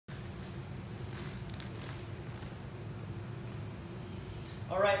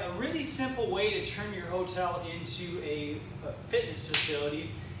All right, a really simple way to turn your hotel into a fitness facility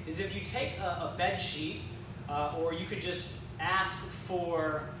is if you take a bed sheet, or you could just ask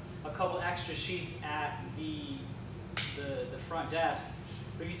for a couple extra sheets at the front desk.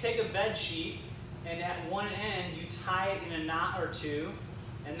 But if you take a bed sheet and at one end you tie it in a knot or two,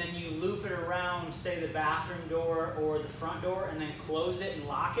 and then you loop it around, say, the bathroom door or the front door, and then close it and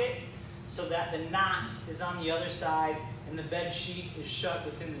lock it so that the knot is on the other side and the bed sheet is shut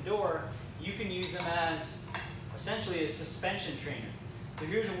within the door, you can use them as essentially a suspension trainer. So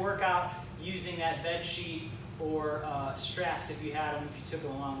here's a workout using that bed sheet or straps if you had them, if you took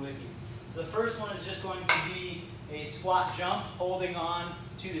them along with you. So the first one is just going to be a squat jump holding on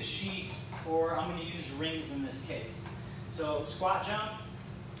to the sheet, or I'm going to use rings in this case. So squat jump.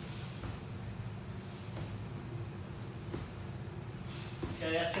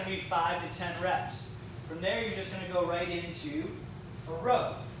 Okay, that's going to be 5 to 10 reps. From there, you're just going to go right into a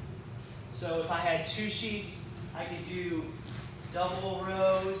row. So if I had 2 sheets, I could do double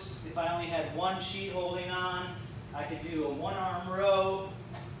rows. If I only had 1 sheet holding on, I could do a 1-arm row.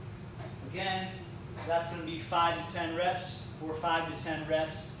 Again, that's going to be 5 to 10 reps, or 5 to 10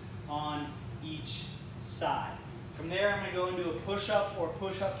 reps on each side. From there, I'm going to go into a push-up or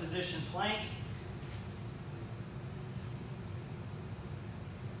push-up position plank.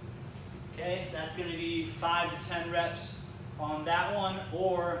 Okay, that's going to be 5 to 10 reps on that one,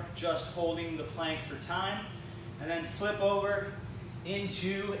 or just holding the plank for time. And then flip over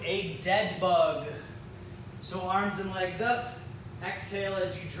into a dead bug. So arms and legs up. Exhale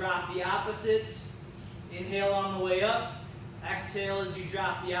as you drop the opposites. Inhale on the way up. Exhale as you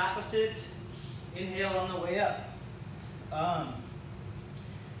drop the opposites. Inhale on the way up.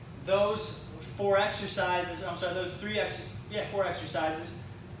 Those 4 exercises, I'm sorry, those 4 exercises,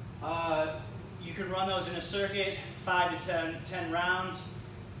 you can run those in a circuit, 5 to 10 rounds,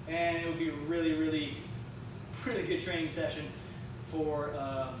 and it would be a really good training session for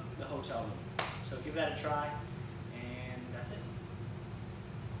the hotel room. So give that a try.